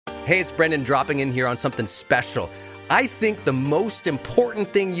Hey, it's Brendan dropping in here on something special. I think the most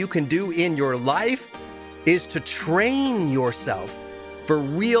important thing you can do in your life is to train yourself for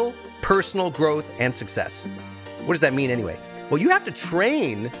real personal growth and success. What does that mean anyway? Well, you have to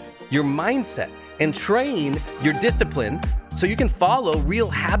train your mindset and train your discipline so you can follow real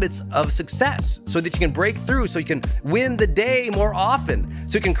habits of success, so that you can break through, so you can win the day more often,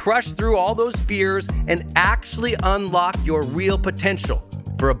 so you can crush through all those fears and actually unlock your real potential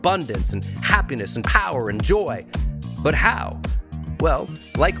for abundance and happiness and power and joy. But how? Well,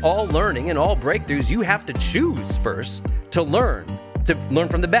 like all learning and all breakthroughs, you have to choose first to learn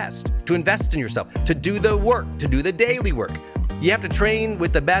from the best, to invest in yourself, to do the work, to do the daily work. You have to train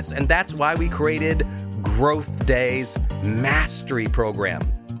with the best, and that's why we created Growth Day's Mastery Program.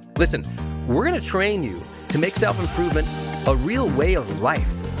 Listen, we're going to train you to make self-improvement a real way of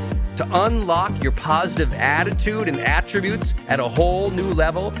life, to unlock your positive attitude and attributes at a whole new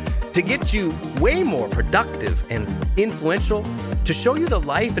level, to get you way more productive and influential, to show you the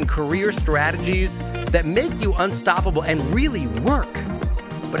life and career strategies that make you unstoppable and really work.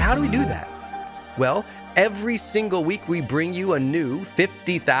 But how do we do that? Well, every single week we bring you a new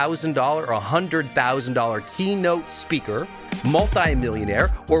 $50,000 or $100,000 keynote speaker,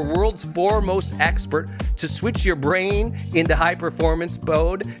 multimillionaire, or world's foremost expert to switch your brain into high performance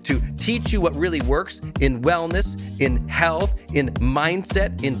mode, to teach you what really works in wellness, in health, in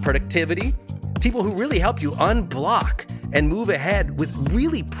mindset, in productivity. People who really help you unblock and move ahead with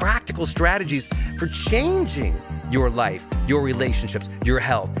really practical strategies for changing your life, your relationships, your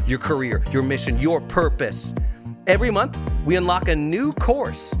health, your career, your mission, your purpose. Every month, we unlock a new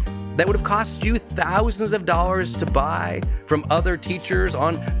course that would have cost you thousands of dollars to buy from other teachers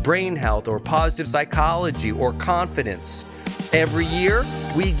on brain health or positive psychology or confidence. Every year,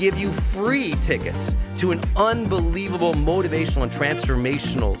 we give you free tickets to an unbelievable motivational and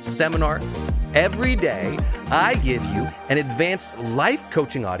transformational seminar. Every day, I give you an advanced life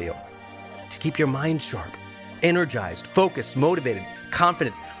coaching audio to keep your mind sharp, energized, focused, motivated,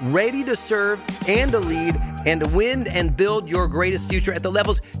 confident, ready to serve and to lead and to win and build your greatest future at the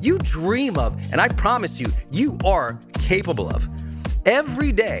levels you dream of. And I promise you, you are capable of.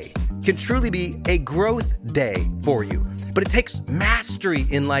 Every day can truly be a growth day for you. But it takes mastery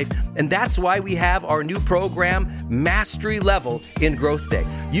in life, and that's why we have our new program, Mastery Level in Growth Day.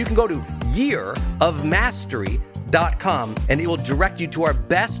 You can go to yearofmastery.com, and it will direct you to our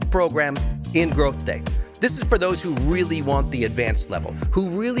best program in Growth Day. This is for those who really want the advanced level, who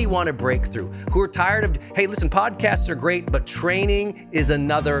really want to break through, who are tired of, hey, listen, podcasts are great, but training is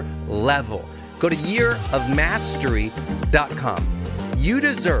another level. Go to yearofmastery.com. You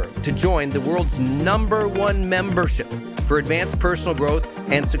deserve to join the world's #1 membership for advanced personal growth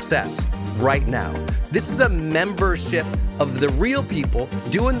and success right now. This is a membership of the real people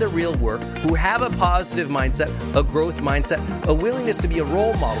doing the real work, who have a positive mindset, a growth mindset, a willingness to be a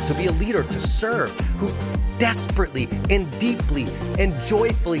role model, to be a leader, to serve, who desperately and deeply and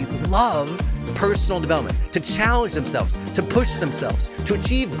joyfully love personal development, to challenge themselves, to push themselves, to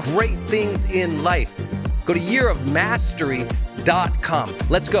achieve great things in life. Go to yearofmastery.com.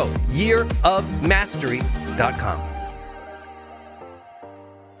 Let's go. yearofmastery.com.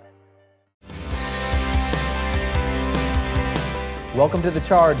 Welcome to The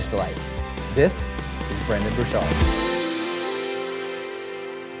Charged Life. This is Brendon Burchard.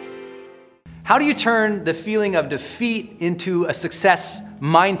 How do you turn the feeling of defeat into a success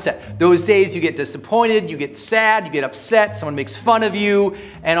mindset? Those days you get disappointed, you get sad, you get upset, someone makes fun of you,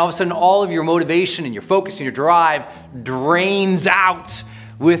 and all of a sudden all of your motivation and your focus and your drive drains out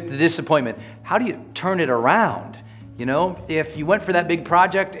with the disappointment. How do you turn it around? You know, if you went for that big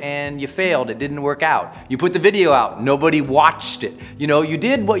project and you failed, it didn't work out. You put the video out, nobody watched it. You know, you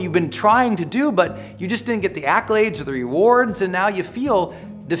did what you've been trying to do, but you just didn't get the accolades or the rewards, and now you feel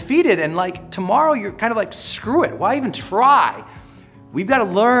defeated, and like tomorrow you're kind of like, screw it, why even try? We've got to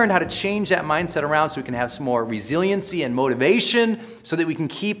learn how to change that mindset around so we can have some more resiliency and motivation so that we can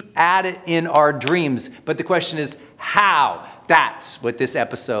keep at it in our dreams. But the question is, how? That's what this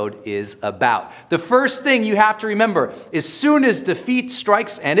episode is about. The first thing you have to remember, as soon as defeat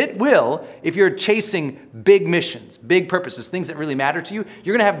strikes, and it will, if you're chasing big missions, big purposes, things that really matter to you,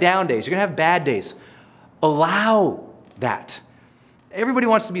 you're going to have down days, you're going to have bad days. Allow that. Everybody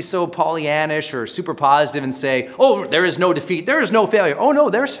wants to be so Pollyannish or super positive and say, oh, there is no defeat, there is no failure. Oh no,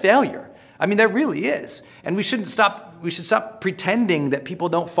 there's failure. I mean, there really is. And we should stop pretending that people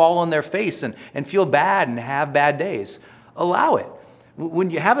don't fall on their face and feel bad and have bad days. Allow it. When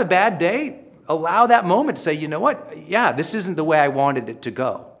you have a bad day, allow that moment to say, you know what? Yeah, this isn't the way I wanted it to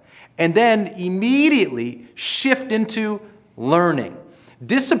go. And then immediately shift into learning.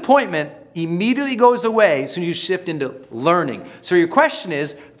 Disappointment immediately goes away as soon as you shift into learning. So your question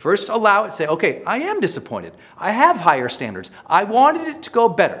is, first allow it, say, okay, I am disappointed. I have higher standards. I wanted it to go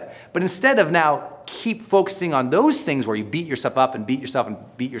better. But instead of now keep focusing on those things where you beat yourself up and beat yourself and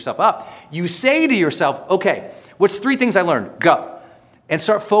beat yourself up, you say to yourself, okay, what's 3 things I learned? Go. And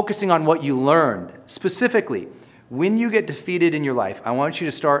start focusing on what you learned. Specifically, when you get defeated in your life, I want you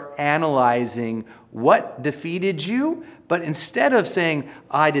to start analyzing what defeated you, but instead of saying,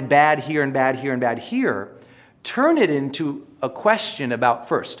 I did bad here and bad here and bad here, turn it into a question about,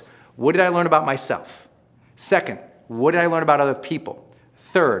 first, what did I learn about myself? Second, what did I learn about other people?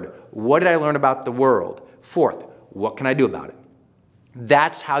 Third, what did I learn about the world? Fourth, what can I do about it?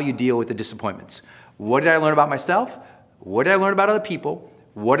 That's how you deal with the disappointments. What did I learn about myself? What did I learn about other people?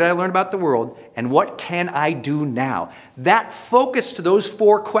 What did I learn about the world? And what can I do now? That focus to those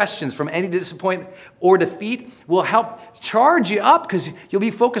 4 questions from any disappointment or defeat will help charge you up because you'll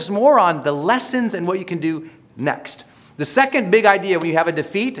be focused more on the lessons and what you can do next. The second big idea when you have a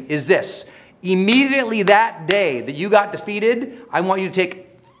defeat is this. Immediately that day that you got defeated, I want you to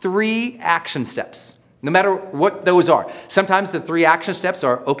take 3 action steps, no matter what those are. Sometimes the 3 action steps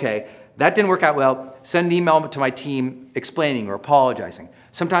are, okay, that didn't work out well, send an email to my team explaining or apologizing.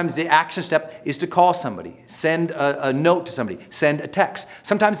 Sometimes the action step is to call somebody, send a note to somebody, send a text.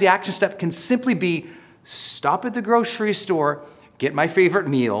 Sometimes the action step can simply be stop at the grocery store, get my favorite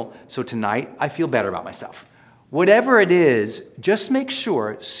meal, so tonight I feel better about myself. Whatever it is, just make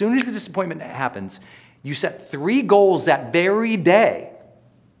sure as soon as the disappointment happens, you set 3 goals that very day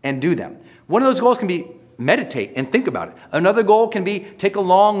and do them. One of those goals can be meditate and think about it. Another goal can be take a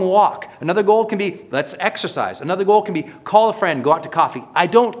long walk. Another goal can be let's exercise. Another goal can be call a friend, go out to coffee. I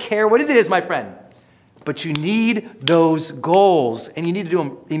don't care what it is, my friend. But you need those goals and you need to do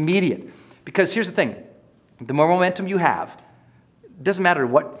them immediate. Because here's the thing. The more momentum you have, it doesn't matter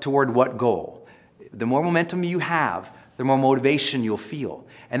toward what goal. The more momentum you have, the more motivation you'll feel.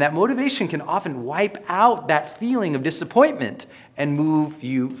 And that motivation can often wipe out that feeling of disappointment and move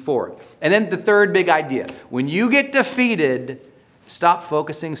you forward. And then the third big idea, when you get defeated, stop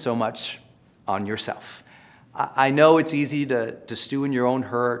focusing so much on yourself. I know it's easy to stew in your own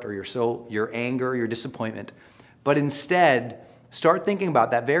hurt or your anger, your disappointment, but instead start thinking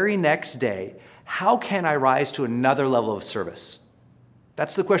about that very next day, how can I rise to another level of service?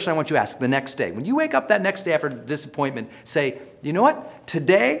 That's the question I want you to ask the next day. When you wake up that next day after disappointment, say, you know what?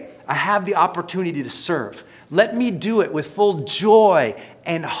 Today, I have the opportunity to serve. Let me do it with full joy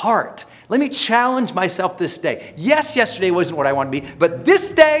and heart. Let me challenge myself this day. Yes, yesterday wasn't what I wanted to be, but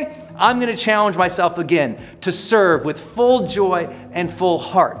this day, I'm going to challenge myself again to serve with full joy and full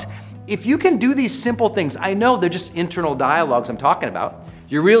heart. If you can do these simple things, I know they're just internal dialogues I'm talking about.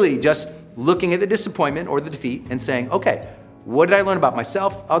 You're really just looking at the disappointment or the defeat and saying, okay, what did I learn about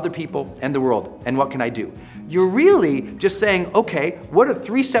myself, other people, and the world, and what can I do? You're really just saying, okay, what are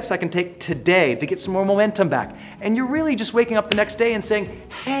 3 steps I can take today to get some more momentum back? And you're really just waking up the next day and saying,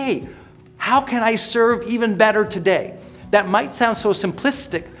 hey, how can I serve even better today? That might sound so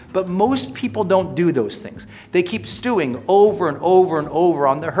simplistic, but most people don't do those things. They keep stewing over and over and over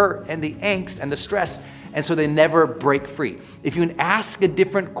on the hurt and the angst and the stress, and so they never break free. If you can ask a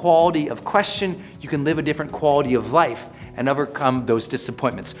different quality of question, you can live a different quality of life and overcome those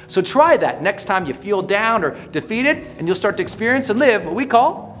disappointments. So try that next time you feel down or defeated, and you'll start to experience and live what we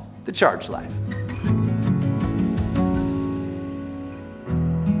call the charged life.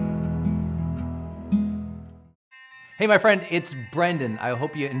 Hey, my friend, it's Brendan. I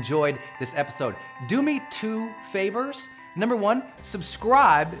hope you enjoyed this episode. Do me 2 favors. Number 1,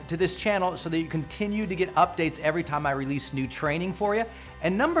 subscribe to this channel so that you continue to get updates every time I release new training for you.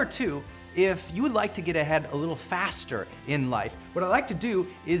 And number 2, if you would like to get ahead a little faster in life, what I'd like to do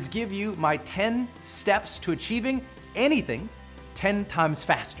is give you my 10 steps to achieving anything 10 times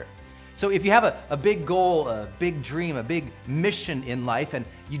faster. So if you have a big goal, a big dream, a big mission in life, and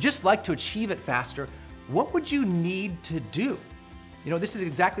you just like to achieve it faster, what would you need to do? You know, this is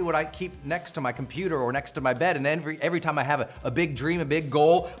exactly what I keep next to my computer or next to my bed, and every time I have a big dream, a big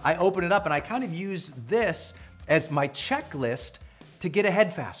goal, I open it up and I kind of use this as my checklist to get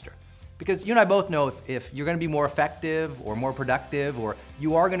ahead faster. Because you and I both know if you're gonna be more effective or more productive, or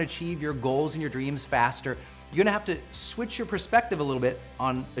you are gonna achieve your goals and your dreams faster, you're gonna have to switch your perspective a little bit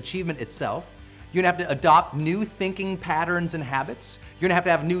on achievement itself. You're gonna have to adopt new thinking patterns and habits. You're gonna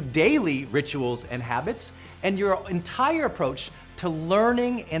have new daily rituals and habits, and your entire approach to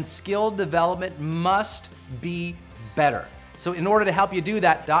learning and skill development must be better. So in order to help you do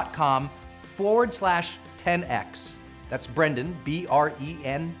that, .com/10x. That's Brendan,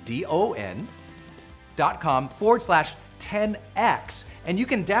 BRENDON.com/10x. 10x. And you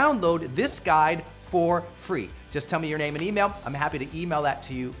can download this guide for free. Just tell me your name and email. I'm happy to email that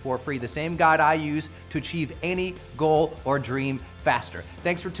to you for free. The same guide I use to achieve any goal or dream faster.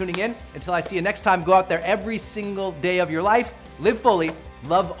 Thanks for tuning in. Until I see you next time, go out there every single day of your life, live fully,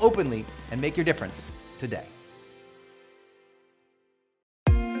 love openly, and make your difference today.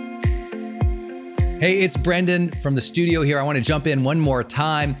 Hey, it's Brendan from the studio here. I want to jump in one more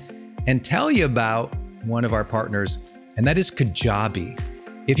time and tell you about one of our partners, and that is Kajabi.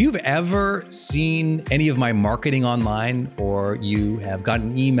 If you've ever seen any of my marketing online, or you have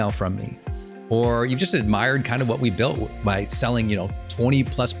gotten an email from me, or you've just admired kind of what we built by selling, 20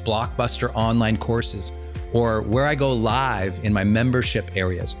 plus blockbuster online courses, or where I go live in my membership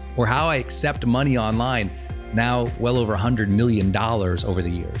areas, or how I accept money online, now well over $100 million over the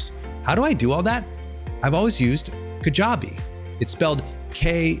years. How do I do all that? I've always used Kajabi. It's spelled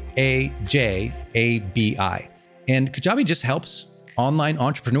Kajabi. And Kajabi just helps online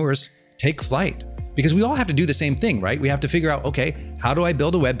entrepreneurs take flight, because we all have to do the same thing, right? We have to figure out, okay, how do I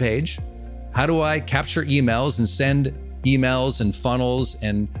build a web page? How do I capture emails and send emails and funnels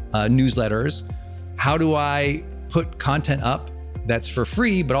and newsletters? How do I put content up that's for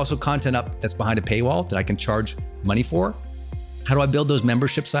free, but also content up that's behind a paywall that I can charge money for? How do I build those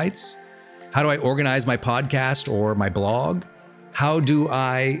membership sites? How do I organize my podcast or my blog? How do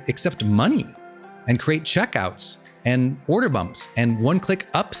I accept money and create checkouts and order bumps and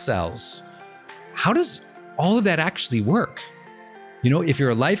one-click upsells? How does all of that actually work? If you're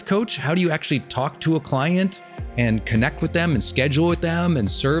a life coach, how do you actually talk to a client and connect with them and schedule with them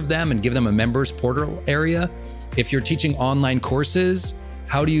and serve them and give them a members portal area? If you're teaching online courses,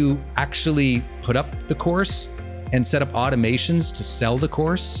 how do you actually put up the course and set up automations to sell the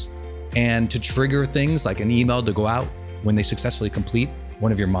course and to trigger things like an email to go out when they successfully complete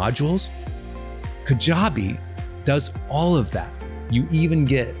one of your modules? Kajabi does all of that. You even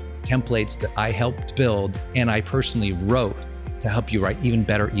get templates that I helped build and I personally wrote to help you write even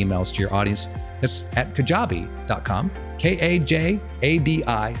better emails to your audience. That's at kajabi.com, Kajabi.com.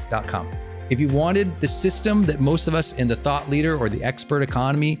 If you wanted the system that most of us in the thought leader or the expert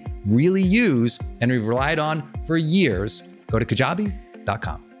economy really use and we've relied on for years, go to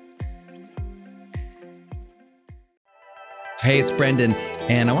kajabi.com. Hey, it's Brendan,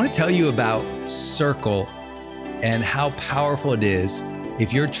 and I want to tell you about Circle and how powerful it is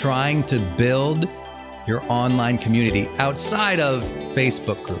if you're trying to build your online community outside of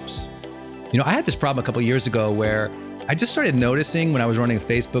Facebook groups. I had this problem a couple years ago where I just started noticing when I was running a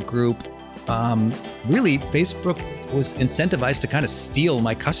Facebook group, really Facebook was incentivized to kind of steal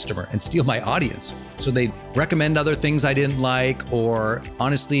my customer and steal my audience. So they'd recommend other things I didn't like, or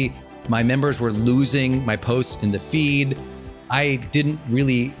honestly, my members were losing my posts in the feed. I didn't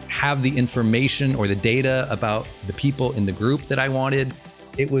really have the information or the data about the people in the group that I wanted.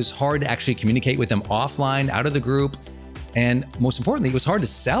 It was hard to actually communicate with them offline, out of the group. And most importantly, it was hard to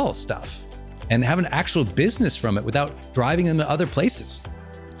sell stuff and have an actual business from it without driving them to other places.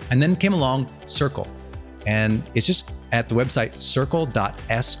 And then came along Circle. And it's just at the website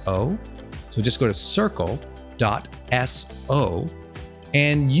circle.so. So just go to circle.so.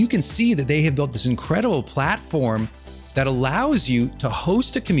 And you can see that they have built this incredible platform that allows you to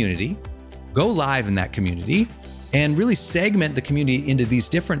host a community, go live in that community, and really segment the community into these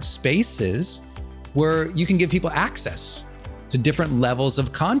different spaces where you can give people access to different levels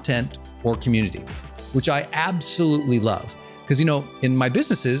of content or community, which I absolutely love. Because, in my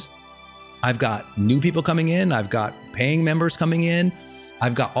businesses, I've got new people coming in, I've got paying members coming in,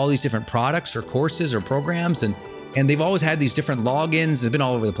 I've got all these different products or courses or programs, and they've always had these different logins. It's been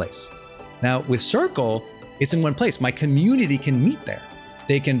all over the place. Now with Circle, it's in one place. My community can meet there.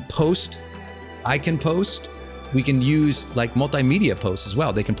 They can post, I can post. We can use like multimedia posts as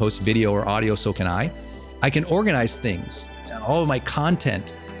well. They can post video or audio, so can I. I can organize things, all of my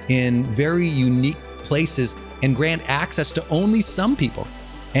content in very unique places and grant access to only some people.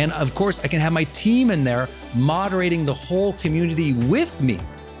 And of course, I can have my team in there moderating the whole community with me.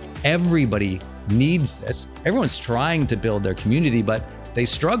 Everybody needs this. Everyone's trying to build their community, but they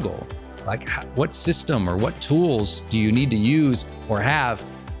struggle. Like, what system or what tools do you need to use or have?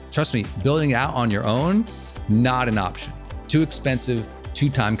 Trust me, building it out on your own, not an option. Too expensive, too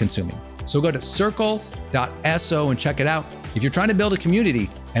time consuming. So go to circle.so and check it out. If you're trying to build a community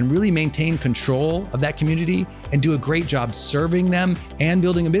and really maintain control of that community and do a great job serving them and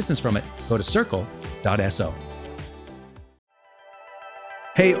building a business from it, go to circle.so.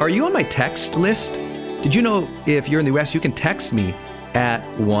 Hey, are you on my text list? Did you know if you're in the US, you can text me at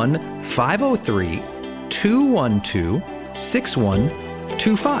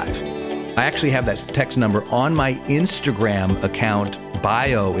 1-503-212-6125. I actually have that text number on my Instagram account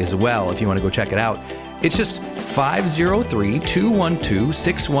bio as well, if you want to go check it out. It's just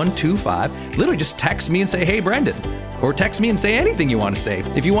 503-212-6125. Literally just text me and say, hey, Brendan. Or text me and say anything you want to say.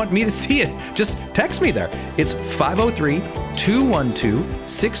 If you want me to see it, just text me there. It's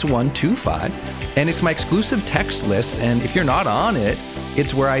 503-212-6125. And it's my exclusive text list. And if you're not on it,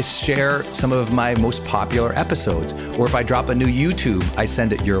 it's where I share some of my most popular episodes. Or if I drop a new YouTube, I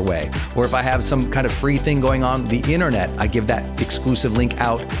send it your way. Or if I have some kind of free thing going on the internet, I give that exclusive link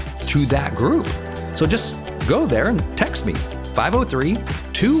out to that group. So just go there and text me,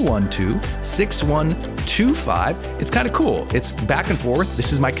 503-212-6125. It's kind of cool. It's back and forth.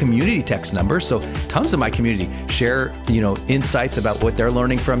 This is my community text number. So tons of my community share, insights about what they're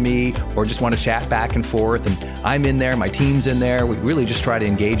learning from me, or just want to chat back and forth. And I'm in there, my team's in there. We really just try to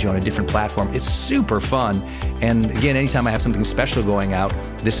engage you on a different platform. It's super fun. And again, anytime I have something special going out,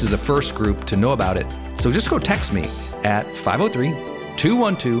 this is the first group to know about it. So just go text me at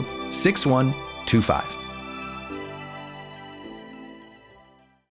 503-212-6125.